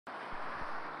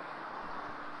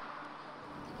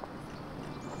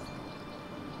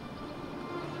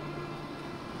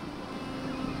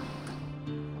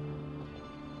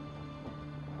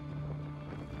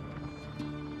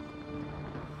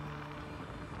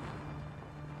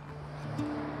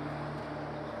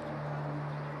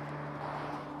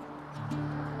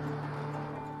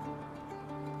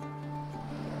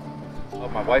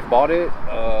My wife bought it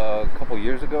a couple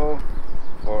years ago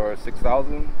for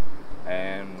 $6,000,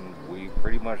 and we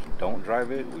pretty much don't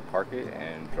drive it. We park it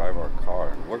and drive our car.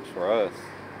 It works for us.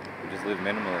 We just live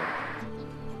minimally.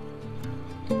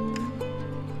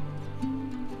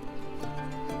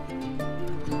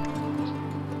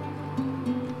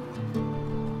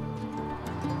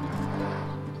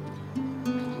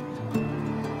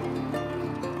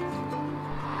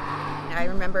 I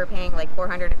remember paying like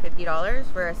 $450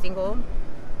 for a single,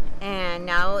 and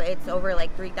now it's over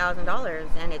like $3,000,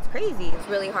 and it's crazy. It's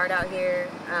really hard out here.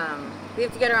 We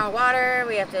have to get our own water.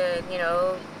 We have to,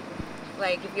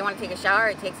 like if you want to take a shower,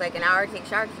 it takes like an hour to take a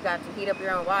shower because you got to heat up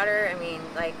your own water. I mean,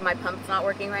 like my pump's not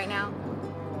working right now.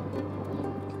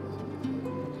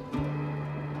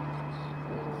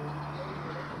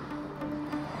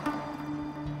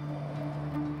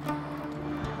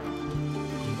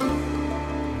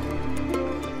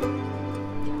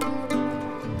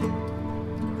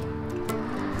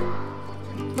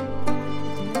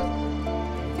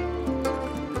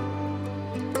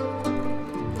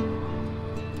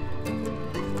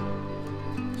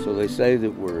 So they say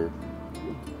that we're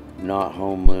not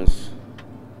homeless,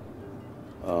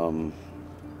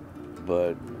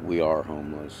 but we are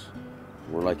homeless.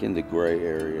 We're like in the gray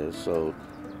area. So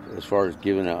as far as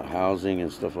giving out housing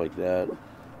and stuff like that,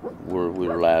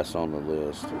 we're last on the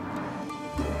list.